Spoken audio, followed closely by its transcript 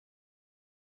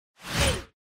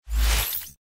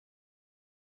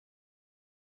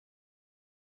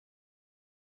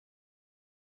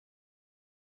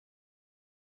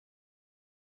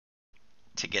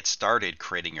To get started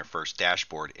creating your first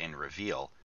dashboard in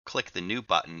Reveal, click the New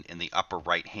button in the upper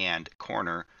right-hand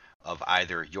corner of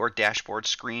either your dashboard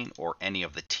screen or any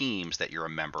of the teams that you're a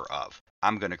member of.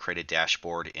 I'm going to create a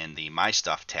dashboard in the My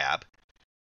Stuff tab.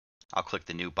 I'll click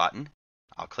the New button.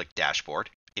 I'll click Dashboard.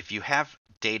 If you have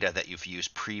data that you've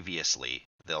used previously,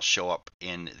 they'll show up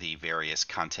in the various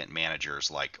content managers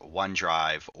like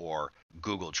OneDrive or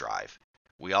Google Drive.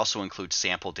 We also include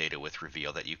sample data with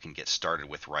Reveal that you can get started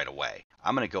with right away.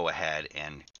 I'm going to go ahead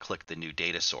and click the new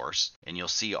data source, and you'll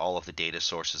see all of the data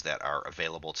sources that are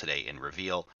available today in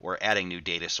Reveal. We're adding new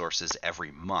data sources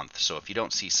every month, so if you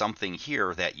don't see something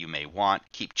here that you may want,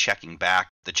 keep checking back.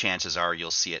 The chances are you'll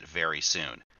see it very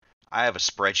soon. I have a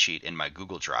spreadsheet in my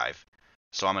Google Drive,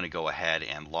 so I'm going to go ahead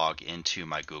and log into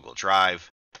my Google Drive,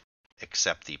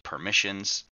 accept the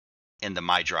permissions. In the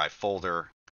My Drive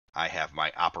folder, I have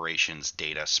my operations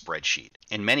data spreadsheet.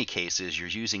 In many cases, you're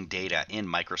using data in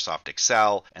Microsoft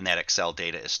Excel, and that Excel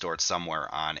data is stored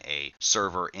somewhere on a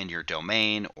server in your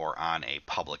domain or on a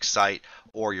public site,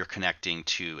 or you're connecting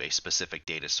to a specific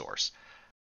data source.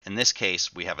 In this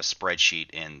case, we have a spreadsheet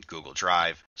in Google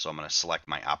Drive, so I'm going to select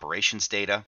my operations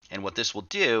data. And what this will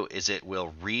do is it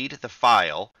will read the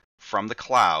file from the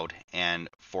cloud, and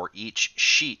for each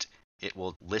sheet, it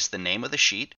will list the name of the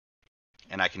sheet,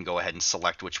 and I can go ahead and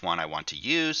select which one I want to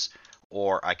use,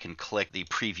 or I can click the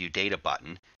Preview Data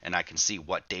button, and I can see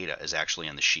what data is actually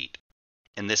in the sheet.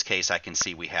 In this case, I can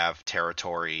see we have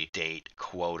territory, date,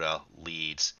 quota,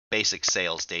 leads, basic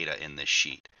sales data in this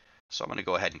sheet. So I'm going to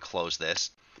go ahead and close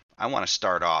this. I want to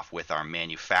start off with our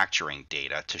manufacturing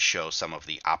data to show some of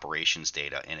the operations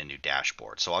data in a new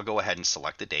dashboard. So I'll go ahead and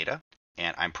select the data,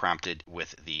 and I'm prompted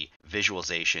with the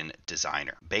Visualization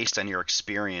Designer. Based on your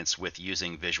experience with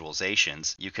using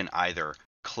visualizations, you can either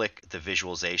click the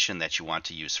visualization that you want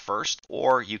to use first,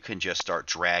 or you can just start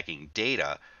dragging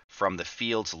data from the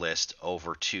fields list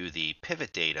over to the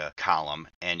pivot data column,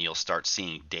 and you'll start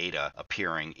seeing data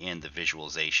appearing in the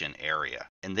visualization area.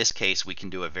 In this case, we can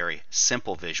do a very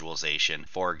simple visualization.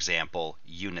 For example,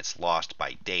 units lost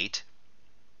by date.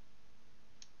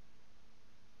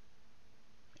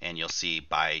 And you'll see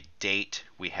by date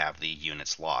we have the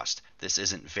units lost. This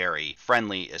isn't very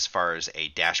friendly as far as a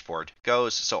dashboard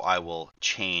goes, so I will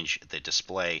change the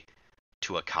display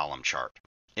to a column chart.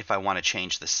 If I want to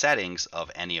change the settings of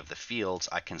any of the fields,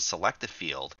 I can select the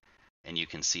field, and you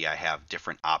can see I have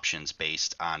different options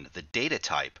based on the data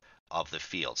type of the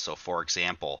field. So for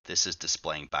example, this is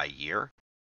displaying by year.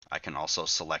 I can also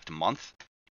select month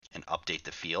and update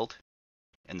the field,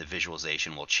 and the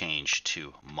visualization will change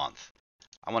to month.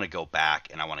 I want to go back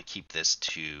and I want to keep this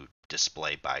to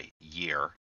display by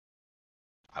year.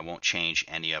 I won't change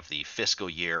any of the fiscal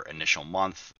year, initial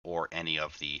month, or any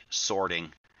of the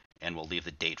sorting, and we'll leave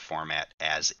the date format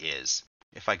as is.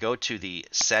 If I go to the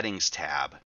Settings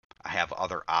tab, I have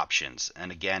other options,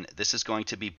 and again, this is going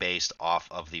to be based off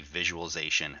of the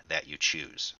visualization that you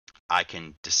choose. I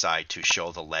can decide to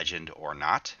show the legend or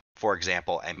not. For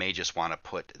example, I may just want to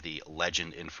put the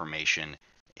legend information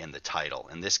in the title.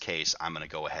 In this case, I'm going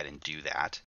to go ahead and do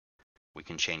that. We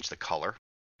can change the color.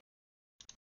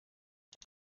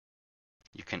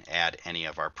 You can add any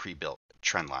of our pre-built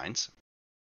trend lines.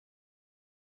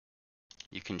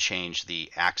 You can change the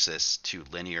axis to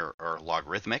linear or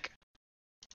logarithmic.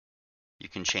 You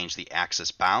can change the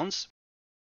axis bounds,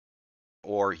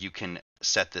 or you can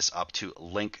set this up to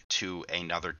link to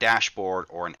another dashboard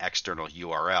or an external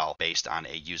URL based on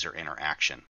a user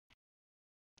interaction.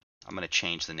 I'm going to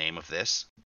change the name of this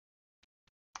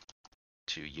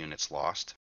to Units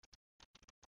Lost.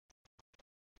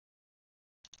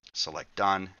 Select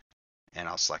Done, and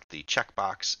I'll select the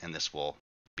checkbox, and this will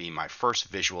be my first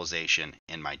visualization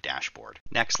in my dashboard.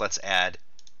 Next, let's add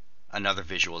another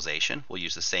visualization. We'll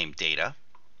use the same data,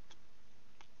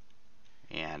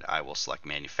 and I will select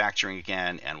Manufacturing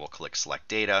again, and we'll click Select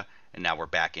Data, and now we're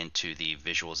back into the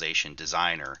Visualization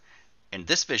Designer. In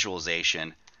this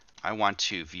visualization, I want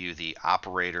to view the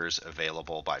operators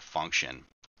available by function.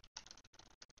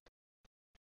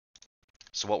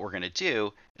 So what we're going to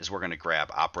do is we're going to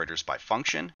grab operators by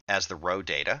function as the row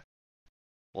data.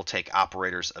 We'll take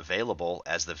operators available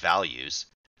as the values.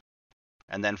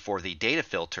 And then for the data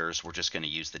filters, we're just going to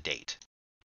use the date.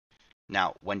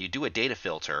 Now, when you do a data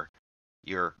filter,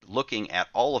 you're looking at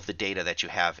all of the data that you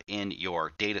have in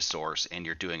your data source and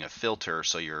you're doing a filter,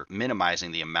 so you're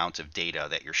minimizing the amount of data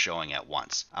that you're showing at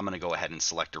once. I'm going to go ahead and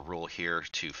select a rule here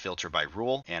to filter by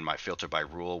rule, and my filter by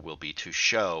rule will be to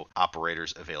show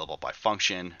operators available by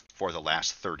function for the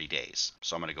last 30 days.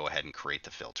 So I'm going to go ahead and create the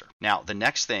filter. Now, the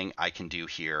next thing I can do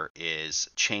here is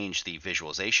change the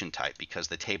visualization type because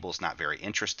the table is not very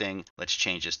interesting. Let's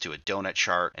change this to a donut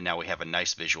chart, and now we have a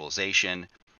nice visualization.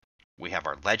 We have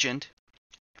our legend.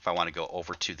 If I want to go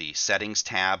over to the settings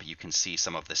tab, you can see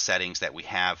some of the settings that we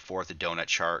have for the donut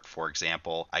chart. For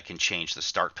example, I can change the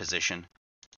start position.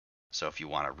 So if you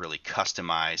want to really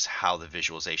customize how the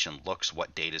visualization looks,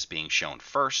 what data is being shown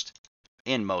first.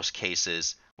 In most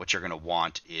cases, what you're going to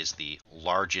want is the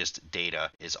largest data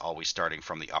is always starting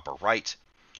from the upper right.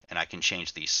 And I can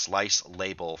change the slice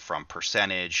label from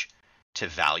percentage to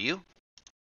value,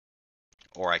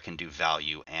 or I can do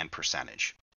value and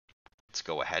percentage. Let's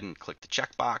go ahead and click the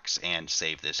checkbox and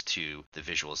save this to the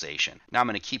visualization. Now I'm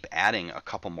going to keep adding a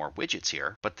couple more widgets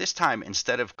here, but this time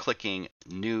instead of clicking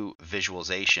new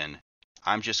visualization,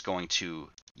 I'm just going to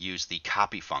use the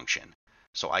copy function.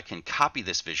 So I can copy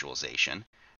this visualization,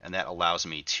 and that allows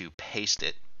me to paste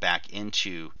it back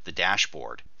into the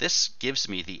dashboard. This gives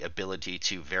me the ability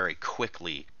to very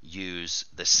quickly use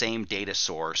the same data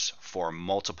source for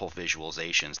multiple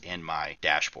visualizations in my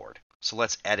dashboard. So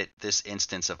let's edit this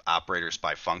instance of operators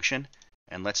by function,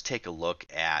 and let's take a look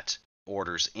at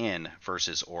orders in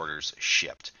versus orders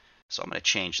shipped. So I'm going to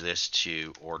change this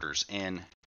to orders in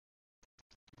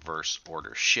versus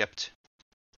orders shipped.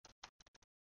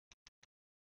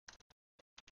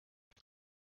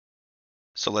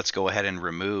 So let's go ahead and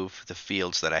remove the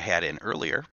fields that I had in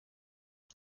earlier.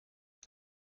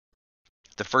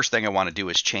 The first thing I want to do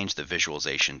is change the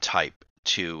visualization type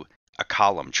to a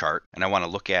column chart, and I want to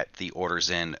look at the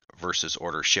orders in versus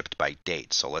orders shipped by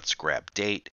date. So let's grab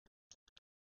date,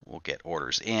 we'll get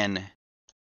orders in,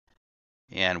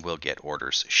 and we'll get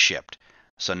orders shipped.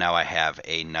 So now I have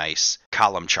a nice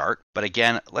column chart, but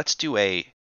again, let's do a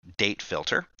date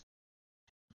filter.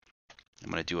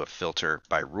 I'm going to do a filter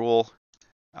by rule.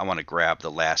 I want to grab the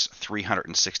last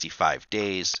 365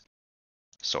 days,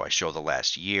 so I show the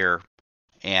last year,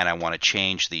 and I want to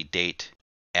change the date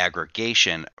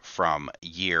aggregation from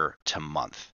year to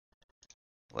month.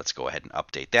 Let's go ahead and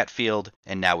update that field,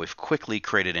 and now we've quickly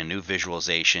created a new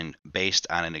visualization based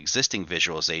on an existing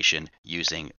visualization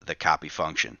using the copy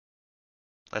function.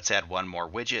 Let's add one more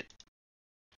widget.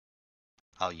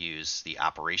 I'll use the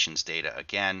operations data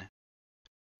again.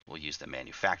 We'll use the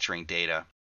manufacturing data.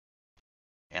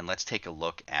 And let's take a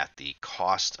look at the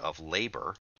cost of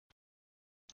labor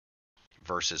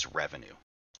versus revenue.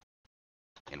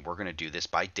 And we're going to do this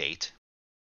by date.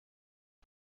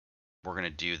 We're going to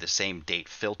do the same date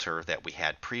filter that we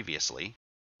had previously.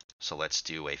 So let's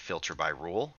do a filter by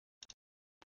rule.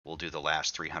 We'll do the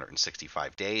last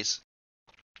 365 days.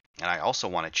 And I also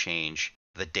want to change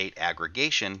the date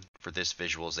aggregation for this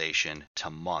visualization to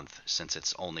month, since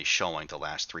it's only showing the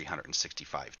last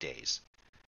 365 days.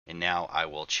 And now I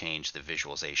will change the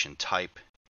visualization type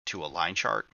to a line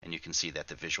chart, and you can see that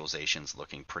the visualization is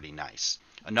looking pretty nice.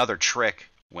 Another trick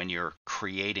when you're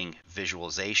creating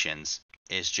visualizations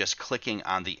is just clicking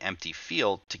on the empty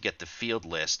field to get the field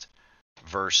list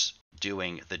versus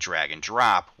doing the drag and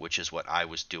drop, which is what I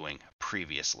was doing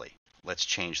previously. Let's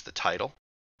change the title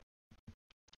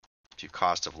to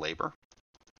cost of labor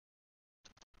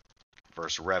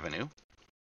versus revenue.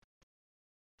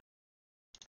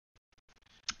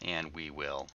 And we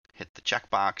will hit the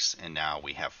checkbox, and now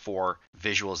we have 4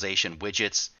 visualization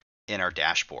widgets in our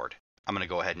dashboard. I'm going to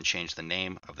go ahead and change the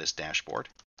name of this dashboard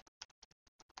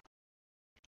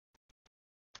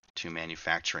to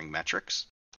manufacturing metrics.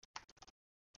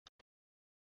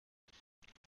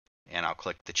 And I'll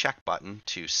click the check button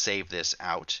to save this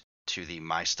out to the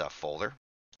My Stuff folder.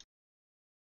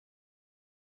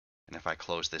 And if I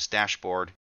close this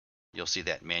dashboard, you'll see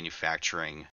that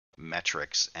manufacturing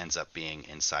metrics ends up being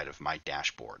inside of my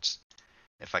dashboards.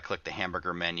 If I click the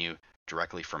hamburger menu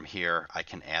directly from here, I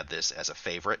can add this as a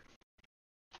favorite.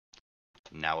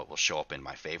 Now it will show up in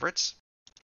my favorites.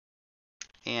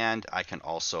 And I can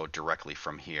also directly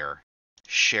from here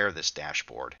share this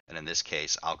dashboard. And in this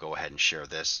case, I'll go ahead and share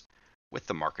this with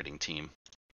the marketing team.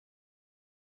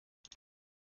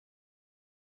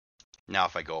 Now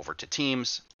if I go over to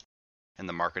Teams, and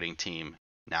the marketing team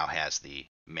now has the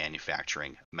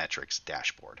manufacturing metrics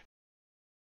dashboard.